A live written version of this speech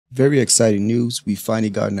Very exciting news. We finally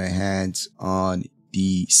gotten our hands on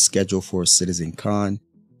the schedule for CitizenCon.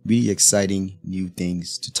 Really exciting new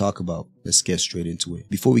things to talk about. Let's get straight into it.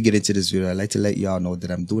 Before we get into this video, I'd like to let y'all know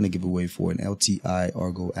that I'm doing a giveaway for an LTI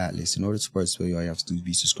Argo Atlas. In order to participate, all you have to do is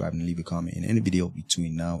be subscribed and leave a comment in any video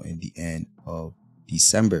between now and the end of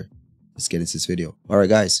December. Let's get into this video. All right,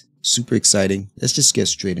 guys, super exciting. Let's just get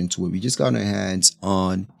straight into it. We just got our hands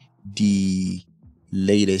on the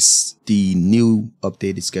new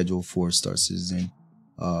updated schedule for CitizenCon,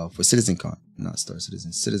 not Star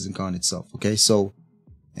Citizen, CitizenCon itself. Okay, so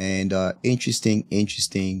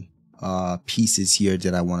interesting pieces here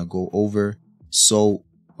that I want to go over. So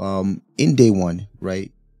in day one, right,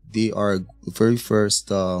 the very first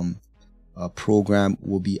program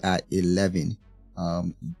will be at 11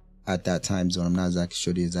 at that time zone. I'm not exactly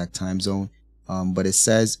sure the exact time zone, but it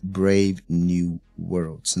says Brave New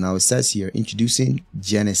World. So now it says here, introducing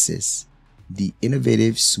Genesis, the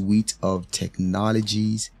innovative suite of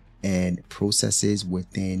technologies and processes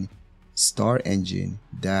within Star Engine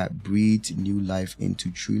that breathes new life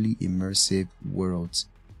into truly immersive worlds,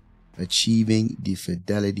 achieving the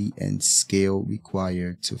fidelity and scale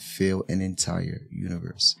required to fill an entire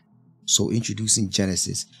universe. So introducing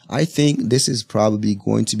Genesis. I think this is probably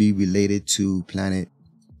going to be related to Planet,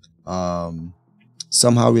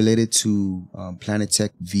 somehow related to Planet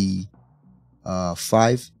Tech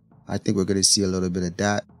V5. I think we're going to see a little bit of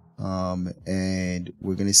that. And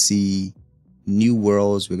we're going to see new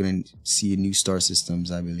worlds. We're going to see new star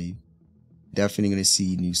systems, I believe. Definitely going to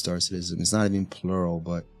see new star systems. It's not even plural,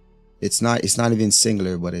 but it's not even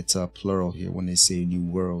singular, but it's plural here when they say new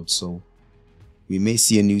world. So we may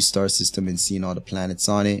see a new star system and seeing all the planets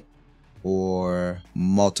on it, or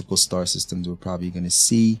multiple star systems we're probably going to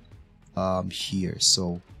see here.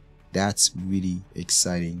 So that's really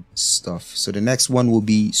exciting stuff. So the next one will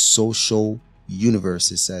be social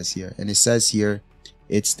universe, it says here. And it says here,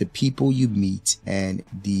 it's the people you meet and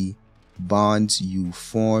the bonds you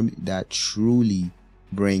form that truly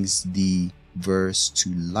brings the verse to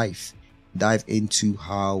life. Dive into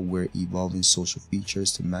how we're evolving social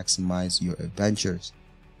features to maximize your adventures,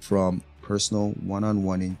 from personal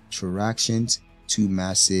one-on-one interactions to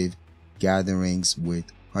massive gatherings with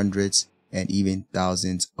hundreds and even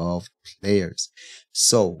thousands of players.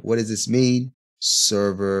 So what does this mean?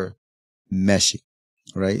 Server meshing,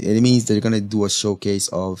 right? It means they're going to do a showcase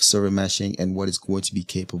of server meshing and what it's going to be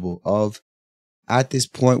capable of. At this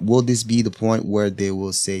point, will this be the point where they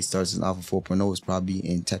will say Star Citizen Alpha 4.0 is probably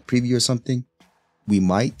in tech preview or something? We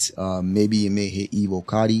might, maybe it may hit Evo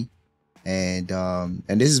Kadi, and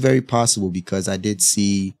this is very possible because I did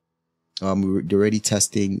see they're already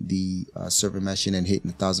testing the server meshing and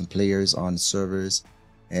hitting 1,000 players on servers,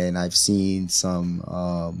 and I've seen some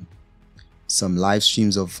live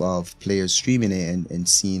streams of players streaming it and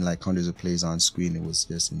seeing like hundreds of players on screen. It was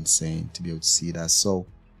just insane to be able to see that. So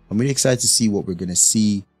I'm really excited to see what we're gonna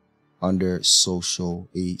see under a social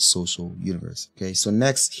universe. Okay, so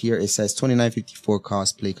next here it says 2954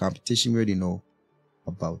 cosplay competition. We already know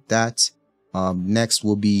about that. Next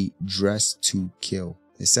will be Dress to Kill.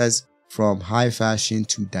 It says from high fashion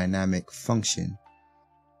to dynamic function.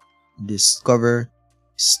 Discover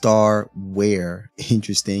Star Wear.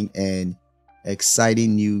 Interesting and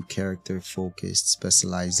exciting new character focused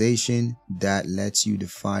specialization that lets you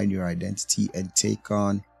define your identity and take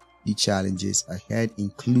on the challenges ahead,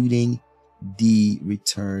 including the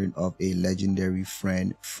return of a legendary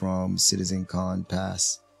friend from CitizenCon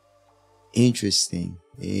past. Interesting.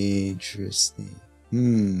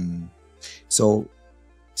 So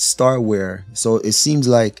Starware. So it seems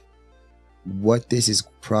like what this is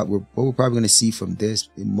what we're probably going to see from this,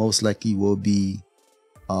 it most likely will be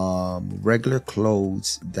regular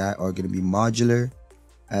clothes that are going to be modular,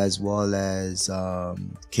 as well as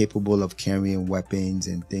capable of carrying weapons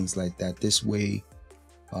and things like that. This way,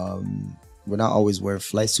 we're not always wearing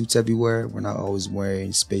flight suits everywhere. We're not always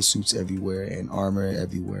wearing space suits everywhere and armor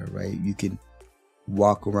everywhere, right? You can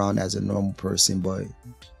walk around as a normal person, but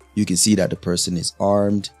you can see that the person is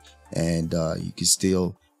armed, and you can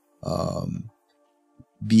still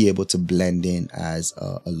be able to blend in as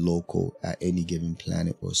a local at any given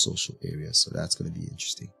planet or social area. So that's going to be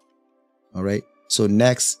interesting. All right. So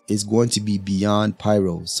next is going to be Beyond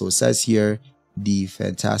Pyro. So it says here, the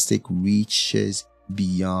fantastic reaches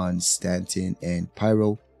beyond Stanton and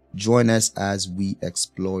Pyro. Join us as we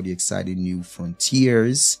explore the exciting new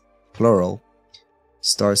frontiers, plural,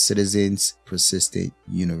 Star Citizen's persistent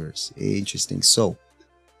universe. Interesting. So,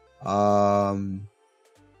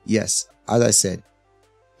 yes, as I said,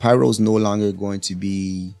 Pyro is no longer going to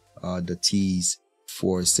be the tease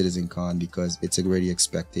for CitizenCon because it's already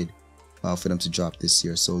expected for them to drop this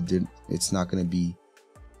year. So it's not going to be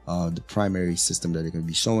the primary system that they're going to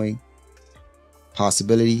be showing.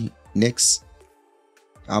 Possibility Nyx.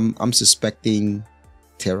 I'm suspecting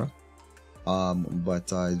Terra,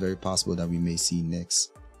 but it's very possible that we may see Nyx,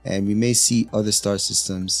 and we may see other star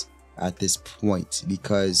systems at this point,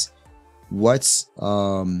 because what's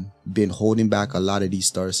been holding back a lot of these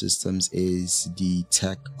star systems is the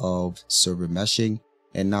tech of server meshing.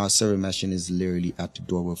 And now server meshing is literally at the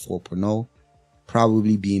door with 4.0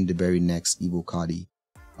 probably being the very next Evocati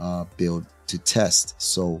build to test.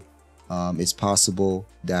 So it's possible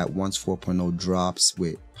that once 4.0 drops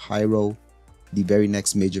with Pyro, the very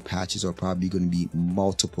next major patches are probably going to be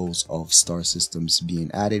multiples of star systems being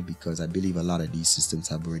added, because I believe a lot of these systems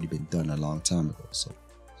have already been done a long time ago. So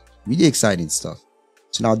really exciting stuff.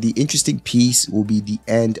 So now the interesting piece will be the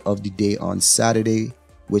end of the day on Saturday,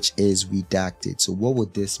 which is redacted. So what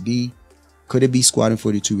would this be? Could it be Squadron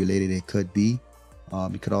 42 related? It could be.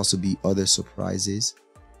 It could also be other surprises.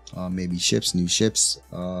 Maybe ships, new ships,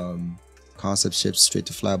 concept ships, straight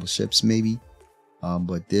to flyable ships maybe.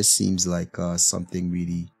 But this seems like something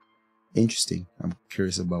really interesting. I'm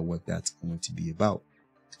curious about what that's going to be about.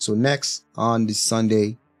 So next on the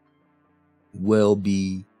Sunday will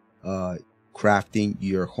be crafting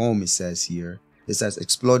your home. It says here. It says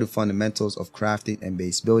explore the fundamentals of crafting and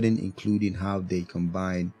base building, including how they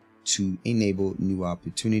combine to enable new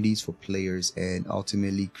opportunities for players and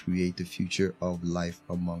ultimately create the future of life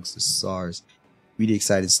amongst the stars. Really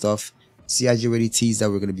exciting stuff. CIG already teased that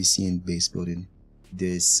we're going to be seeing base building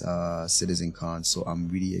this CitizenCon, so I'm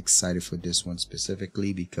really excited for this one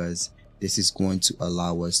specifically, because this is going to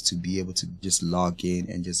allow us to be able to just log in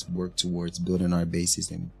and just work towards building our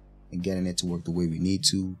bases and getting it to work the way we need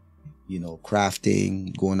to. You know,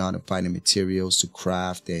 crafting, going out and finding materials to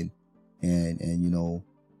craft and you know,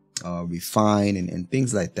 refine and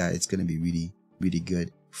things like that. It's going to be really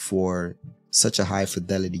good for such a high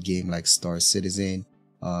fidelity game like Star Citizen.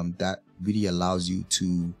 That really allows you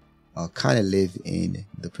to kind of live in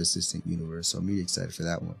the persistent universe. So I'm really excited for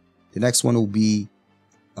that one. The next one will be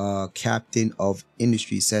Captain of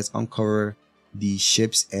Industry. It says uncover the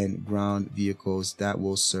ships and ground vehicles that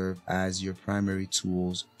will serve as your primary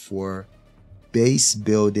tools for base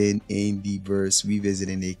building in the verse,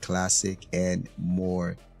 revisiting a classic and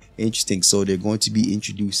more. Interesting. So they're going to be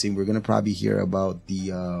introducing, we're going to probably hear about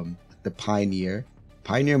the Pioneer.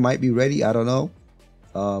 Pioneer might be ready, I don't know.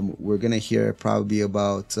 We're going to hear probably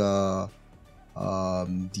about the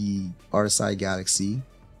RSI Galaxy.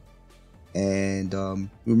 And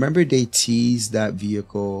remember they teased that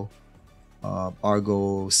vehicle,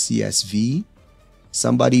 Argo CSV.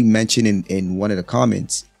 Somebody mentioned in one of the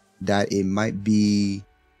comments that it might be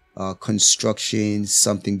construction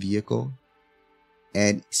something vehicle,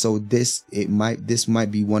 and so this might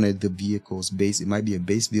be one of the vehicles it might be a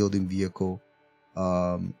base building vehicle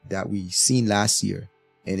that we seen last year,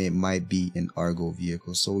 and it might be an Argo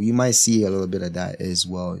vehicle, so you might see a little bit of that as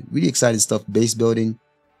well. Really exciting stuff. Base building,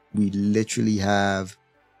 we literally have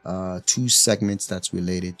 2 segments that's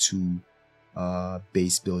related to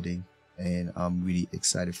base building, and I'm really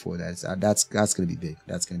excited for that. That's gonna be big.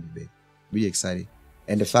 That's gonna be big. Really exciting.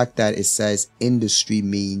 And the fact that it says industry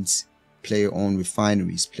means player-owned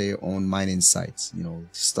refineries, player-owned mining sites, you know,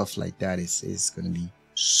 stuff like that is gonna be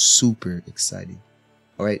super exciting.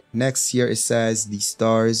 All right, next here it says the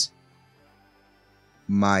stars,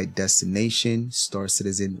 my destination, Star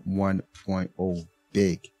Citizen 1.0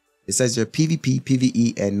 big. It says your PvP,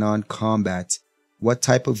 PvE, and non-combat. What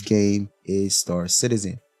type of game is Star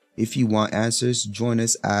Citizen? If you want answers, join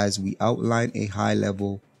us as we outline a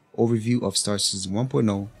high-level overview of Star Citizen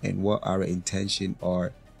 1.0 and what our intentions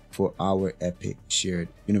are for our epic shared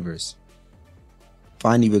universe.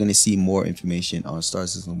 Finally, we're going to see more information on Star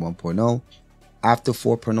Citizen 1.0. After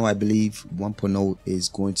 4.0, I believe 1.0 is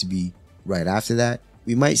going to be right after that.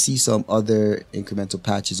 We might see some other incremental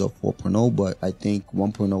patches of 4.0, but I think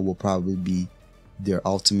 1.0 will probably be their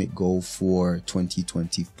ultimate goal for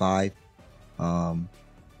 2025,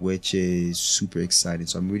 which is super exciting.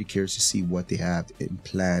 So I'm really curious to see what they have in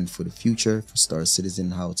plan for the future for Star Citizen,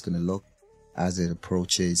 how it's going to look as it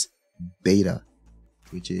approaches beta,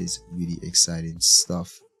 which is really exciting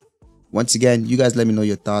stuff. Once again, you guys let me know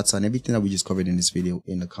your thoughts on everything that we just covered in this video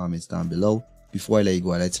in the comments down below. Before I let you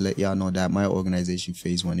go, I'd like to let y'all know that my organization,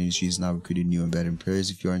 Phase 1 Industry, is now recruiting new and veteran players.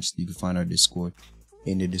 If you're interested, you can find our Discord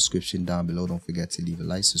in the description down below. Don't forget to leave a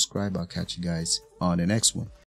like, subscribe. I'll catch you guys on the next one.